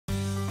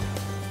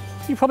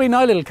You probably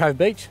know Little Cove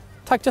Beach,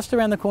 tucked just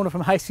around the corner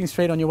from Hastings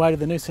Street on your way to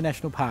the Noosa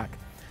National Park.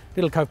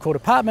 Little Cove Court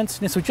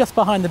Apartments nestled just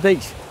behind the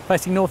beach,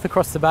 facing north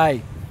across the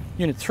bay.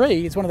 Unit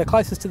 3 is one of the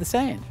closest to the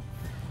sand.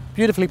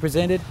 Beautifully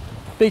presented,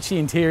 beachy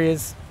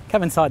interiors,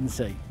 come inside and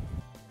see.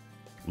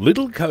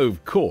 Little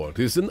Cove Court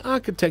is an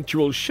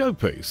architectural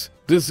showpiece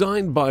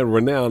designed by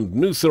renowned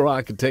Noosa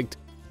architect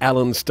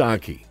Alan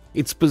Starkey.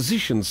 Its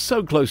position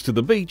so close to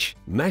the beach,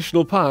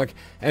 National Park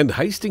and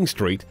Hastings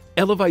Street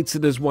elevates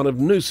it as one of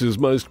Noosa's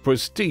most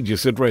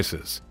prestigious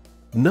addresses.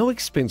 No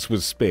expense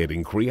was spared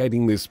in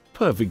creating this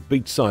perfect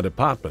beachside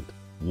apartment.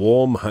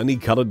 Warm,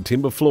 honey-coloured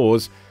timber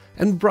floors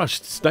and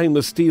brushed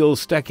stainless steel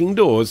stacking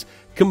doors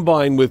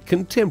combine with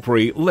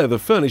contemporary leather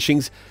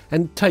furnishings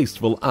and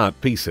tasteful art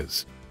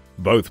pieces.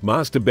 Both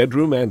master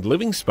bedroom and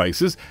living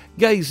spaces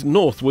gaze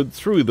northward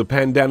through the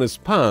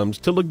Pandanus palms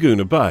to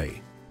Laguna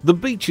Bay. The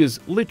beach is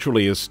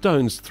literally a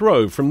stone's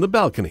throw from the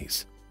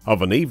balconies.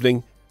 Of an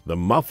evening, the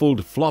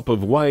muffled flop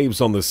of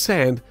waves on the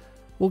sand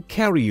will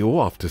carry you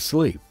off to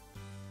sleep.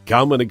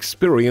 Come and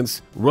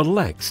experience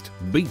relaxed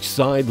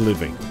beachside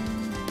living.